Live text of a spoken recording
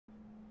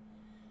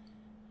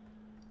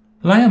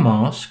Layer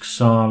masks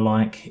are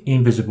like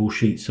invisible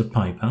sheets of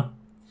paper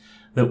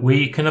that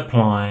we can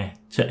apply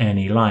to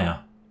any layer.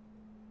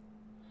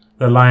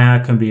 The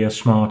layer can be a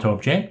smart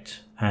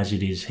object, as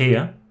it is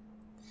here.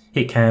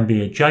 It can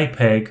be a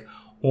JPEG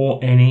or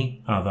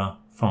any other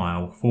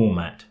file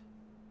format.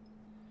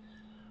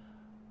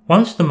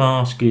 Once the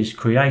mask is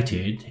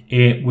created,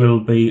 it will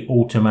be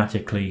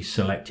automatically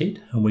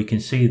selected, and we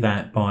can see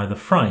that by the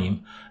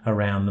frame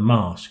around the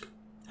mask.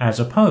 As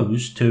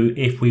opposed to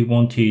if we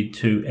wanted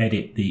to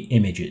edit the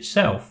image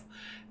itself,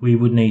 we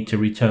would need to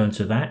return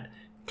to that,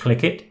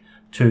 click it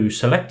to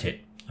select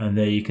it, and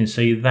there you can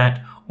see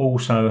that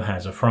also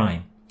has a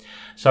frame.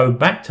 So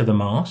back to the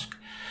mask.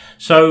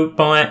 So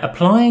by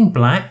applying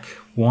black,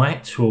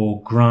 white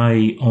or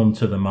grey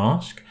onto the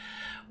mask,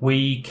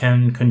 we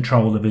can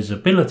control the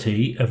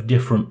visibility of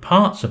different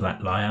parts of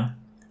that layer,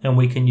 and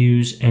we can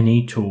use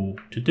any tool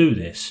to do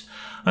this.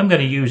 I'm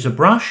going to use a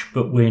brush,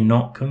 but we're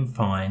not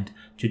confined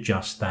to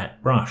just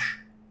that brush.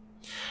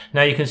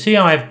 Now you can see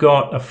I've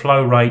got a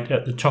flow rate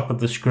at the top of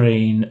the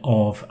screen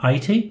of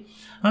 80.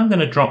 I'm going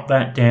to drop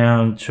that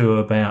down to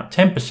about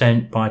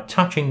 10% by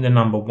touching the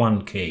number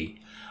 1 key.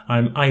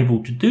 I'm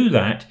able to do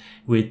that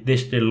with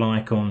this little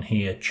icon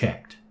here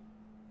checked.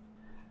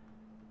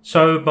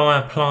 So by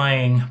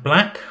applying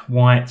black,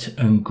 white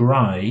and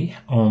grey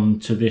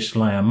onto this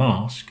layer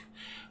mask,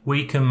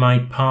 we can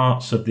make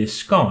parts of this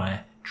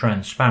sky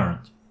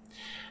transparent.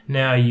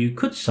 Now you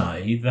could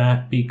say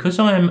that because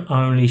I'm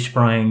only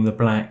spraying the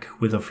black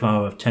with a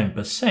flow of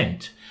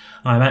 10%,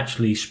 I'm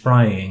actually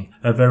spraying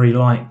a very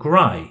light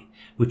grey,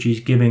 which is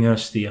giving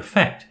us the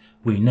effect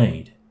we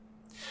need.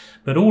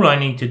 But all I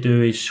need to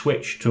do is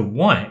switch to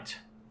white,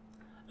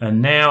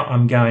 and now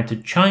I'm going to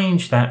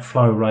change that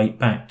flow rate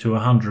back to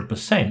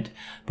 100%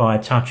 by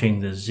touching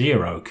the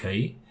 0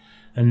 key,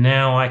 and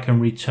now I can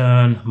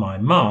return my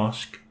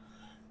mask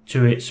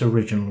to its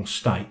original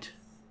state.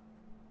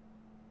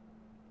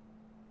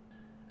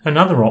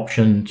 Another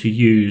option to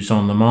use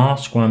on the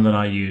mask, one that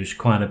I use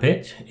quite a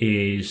bit,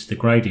 is the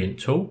gradient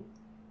tool.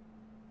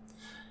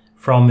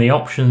 From the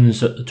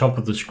options at the top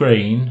of the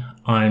screen,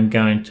 I'm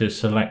going to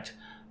select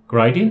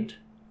gradient.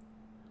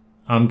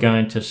 I'm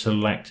going to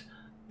select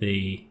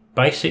the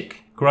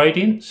basic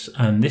gradients,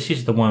 and this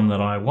is the one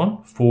that I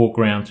want,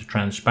 foreground to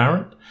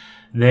transparent.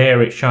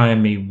 There it's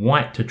showing me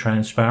white to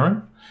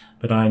transparent,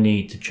 but I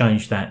need to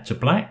change that to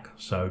black.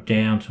 So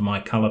down to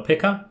my color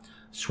picker,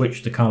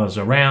 switch the colors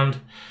around.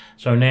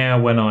 So now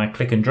when I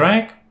click and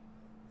drag,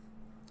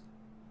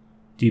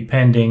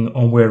 depending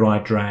on where I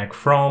drag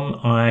from,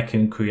 I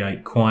can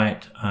create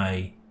quite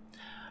a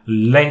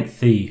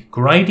lengthy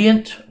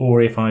gradient,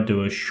 or if I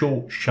do a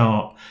short,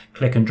 sharp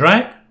click and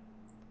drag,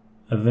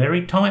 a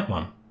very tight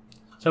one.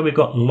 So we've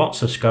got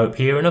lots of scope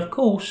here, and of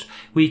course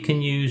we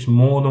can use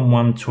more than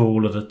one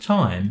tool at a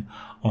time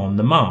on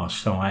the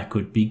mask. So I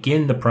could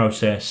begin the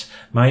process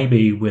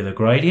maybe with a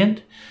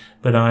gradient,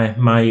 but I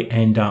may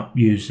end up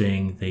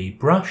using the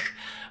brush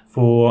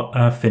for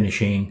a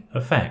finishing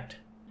effect.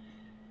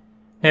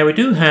 Now we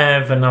do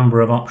have a number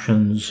of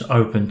options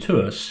open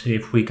to us.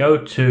 If we go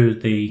to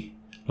the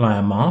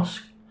layer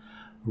mask,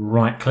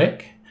 right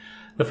click,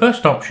 the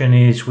first option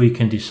is we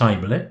can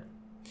disable it.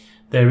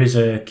 There is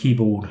a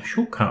keyboard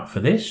shortcut for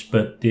this,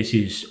 but this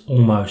is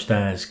almost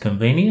as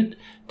convenient.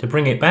 To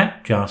bring it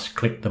back, just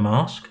click the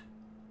mask.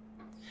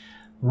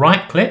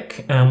 Right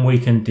click and we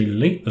can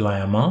delete the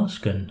layer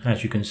mask, and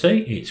as you can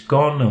see it's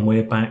gone and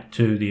we're back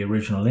to the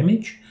original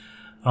image.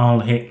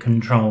 I'll hit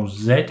Ctrl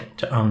Z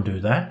to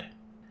undo that.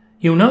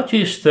 You'll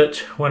notice that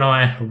when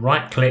I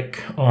right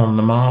click on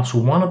the mask,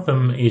 one of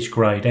them is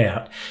greyed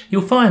out.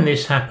 You'll find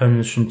this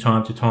happens from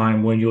time to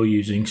time when you're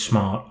using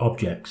smart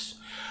objects.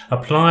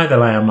 Apply the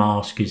layer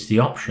mask is the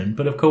option,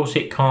 but of course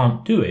it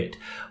can't do it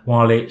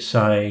while it's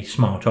a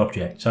smart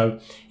object. So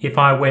if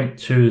I went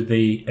to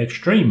the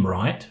extreme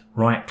right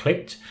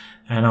clicked,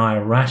 and I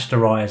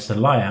rasterize the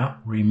layer,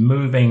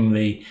 removing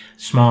the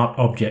smart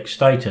object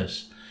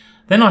status,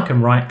 then I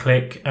can right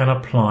click and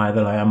apply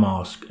the layer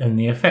mask, and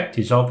the effect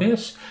is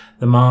obvious.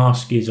 The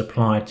mask is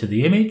applied to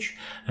the image,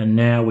 and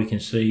now we can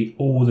see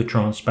all the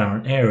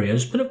transparent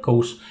areas, but of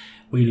course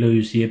we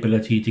lose the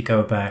ability to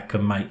go back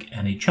and make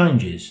any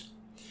changes.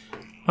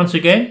 Once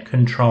again,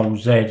 Ctrl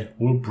Z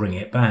will bring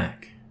it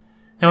back.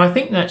 Now I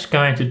think that's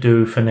going to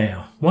do for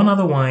now. One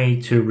other way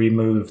to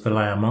remove the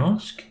layer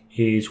mask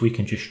is we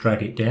can just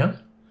drag it down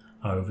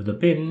over the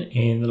bin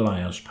in the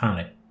layers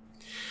palette.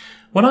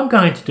 What I'm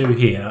going to do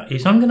here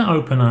is I'm going to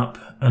open up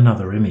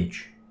another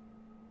image.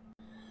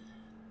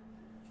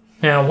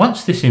 Now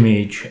once this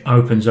image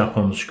opens up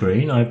on the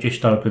screen, I've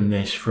just opened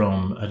this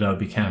from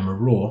Adobe Camera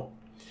Raw.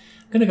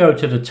 I'm going to go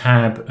to the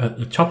tab at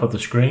the top of the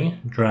screen,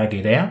 drag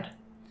it out,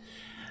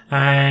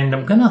 and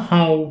I'm going to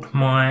hold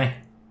my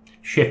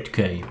Shift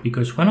key,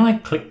 because when I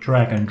click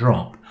drag and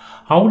drop,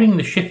 holding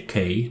the Shift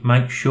key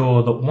makes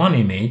sure that one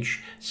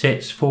image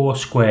sits four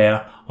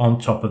square on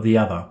top of the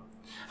other,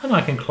 and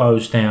I can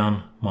close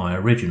down my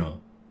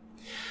original.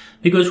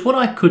 Because what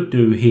I could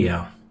do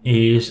here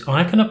is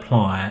I can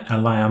apply a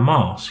layer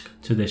mask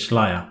to this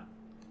layer.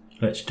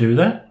 Let's do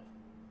that.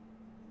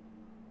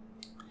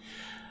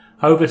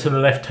 Over to the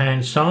left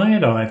hand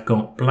side, I've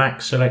got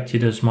black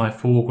selected as my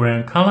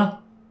foreground colour.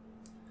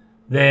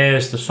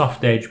 There's the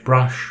soft edge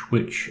brush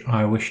which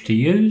I wish to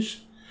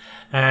use,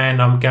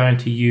 and I'm going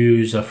to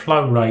use a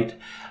flow rate.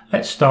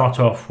 Let's start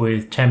off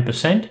with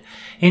 10%.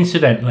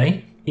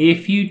 Incidentally,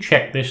 if you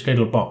check this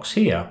little box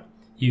here,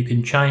 you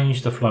can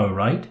change the flow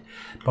rate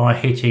by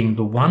hitting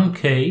the 1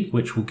 key,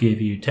 which will give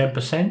you 10%,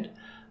 the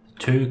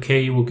 2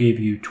 key will give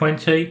you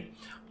 20%,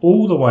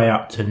 all the way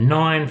up to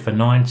 9 for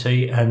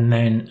 90, and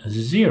then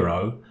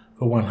 0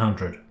 for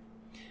 100.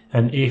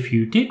 And if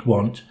you did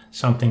want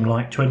something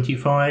like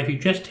 25, you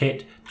just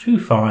hit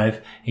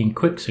 25 in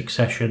quick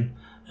succession,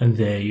 and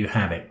there you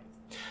have it.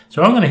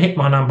 So I'm going to hit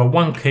my number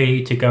 1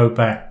 key to go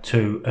back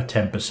to a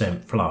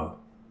 10% flow.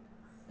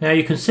 Now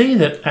you can see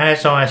that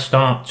as I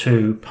start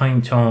to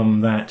paint on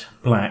that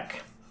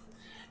black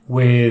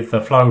with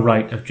a flow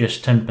rate of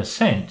just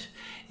 10%,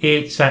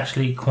 it's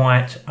actually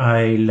quite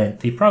a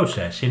lengthy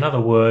process. In other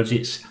words,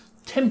 it's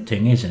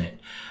tempting, isn't it,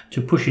 to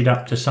push it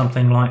up to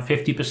something like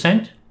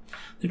 50%?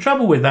 The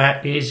trouble with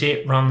that is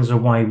it runs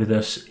away with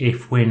us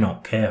if we're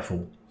not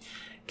careful.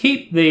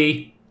 Keep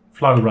the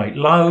flow rate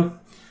low,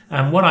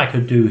 and what I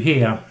could do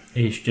here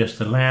is just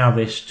allow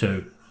this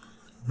to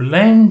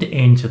blend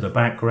into the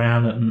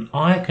background, and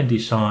I can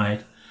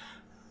decide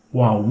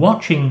while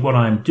watching what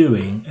I'm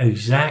doing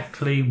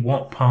exactly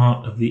what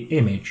part of the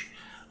image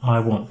I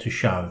want to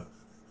show.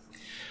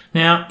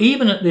 Now,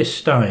 even at this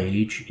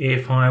stage,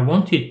 if I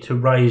wanted to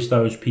raise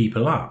those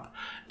people up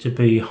to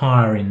be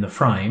higher in the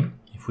frame,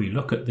 if we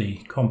look at the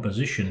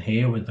composition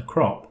here with the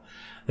crop,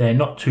 they're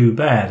not too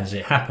bad as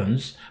it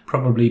happens,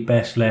 probably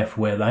best left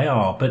where they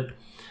are. But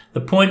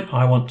the point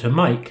I want to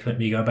make, let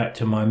me go back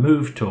to my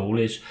move tool,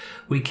 is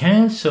we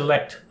can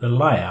select the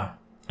layer,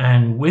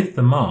 and with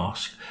the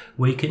mask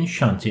we can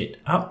shunt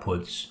it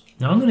upwards.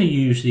 Now I'm going to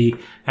use the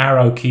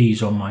arrow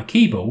keys on my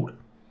keyboard,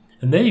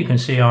 and there you can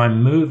see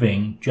I'm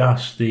moving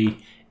just the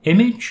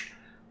image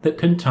that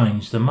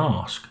contains the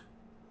mask.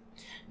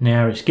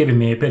 Now it's giving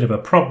me a bit of a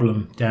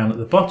problem down at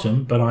the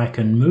bottom, but I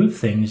can move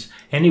things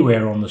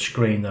anywhere on the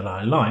screen that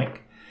I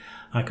like.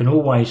 I can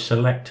always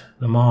select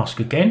the mask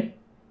again,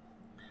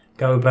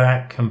 go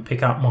back and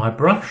pick up my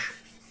brush,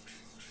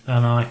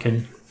 and I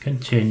can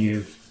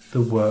continue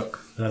the work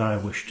that I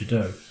wish to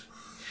do.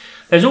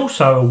 There's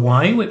also a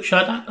way, which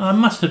I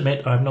must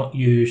admit I've not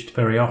used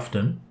very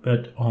often,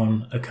 but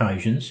on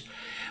occasions,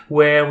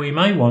 where we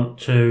may want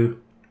to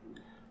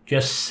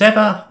just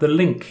sever the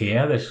link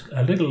here. There's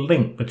a little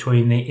link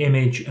between the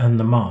image and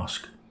the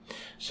mask.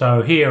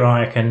 So here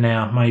I can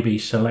now maybe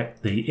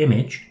select the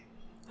image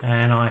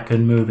and I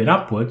can move it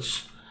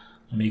upwards.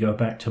 Let me go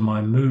back to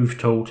my move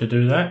tool to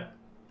do that.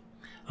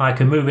 I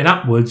can move it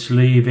upwards,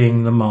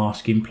 leaving the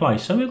mask in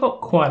place. So we've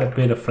got quite a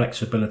bit of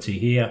flexibility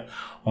here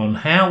on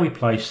how we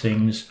place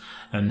things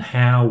and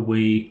how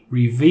we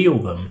reveal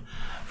them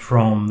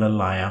from the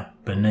layer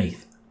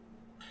beneath.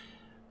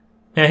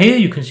 Now here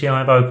you can see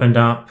I've opened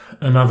up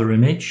another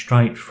image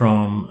straight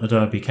from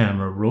Adobe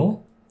Camera Raw.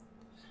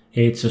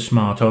 It's a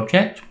smart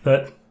object,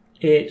 but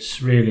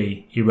it's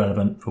really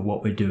irrelevant for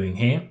what we're doing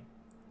here.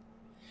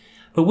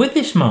 But with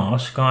this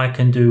mask I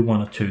can do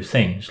one of two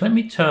things. Let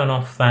me turn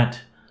off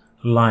that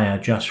layer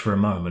just for a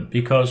moment,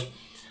 because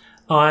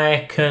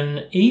I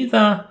can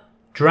either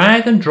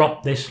drag and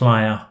drop this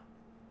layer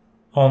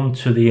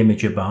onto the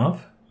image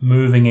above,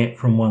 moving it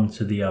from one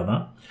to the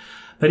other.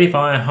 But if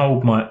I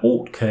hold my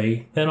Alt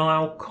key, then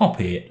I'll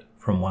copy it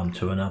from one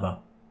to another.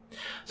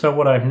 So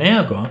what I've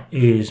now got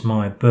is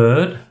my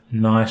bird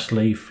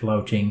nicely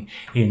floating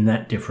in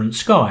that different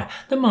sky.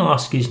 The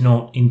mask is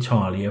not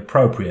entirely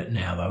appropriate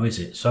now though, is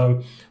it?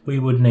 So we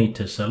would need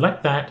to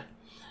select that,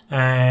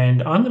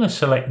 and I'm going to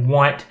select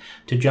white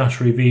to just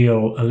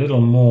reveal a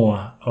little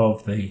more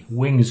of the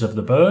wings of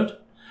the bird.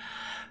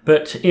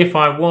 But if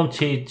I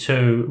wanted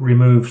to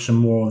remove some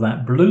more of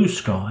that blue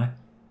sky,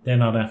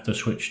 then I'd have to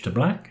switch to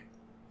black.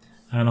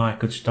 And I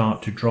could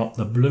start to drop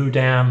the blue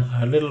down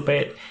a little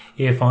bit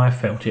if I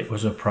felt it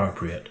was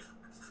appropriate.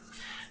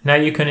 Now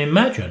you can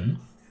imagine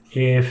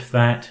if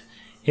that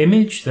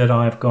image that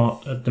I've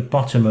got at the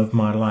bottom of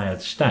my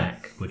layered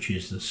stack, which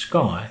is the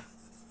sky,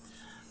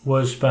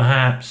 was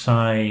perhaps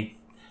a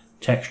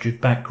textured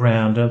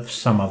background of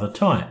some other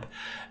type,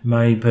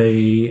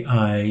 maybe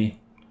a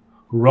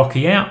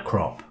rocky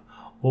outcrop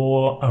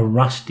or a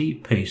rusty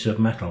piece of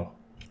metal.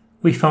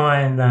 We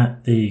find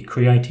that the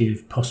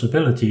creative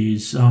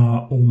possibilities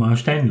are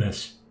almost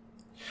endless.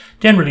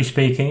 Generally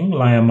speaking,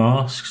 layer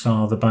masks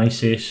are the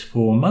basis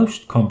for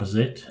most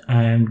composite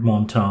and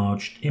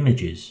montaged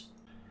images.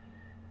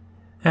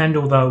 And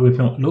although we've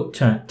not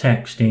looked at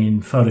text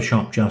in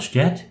Photoshop just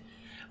yet,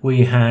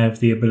 we have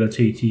the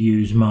ability to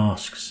use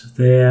masks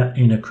there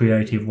in a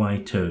creative way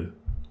too.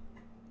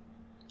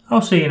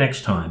 I'll see you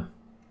next time.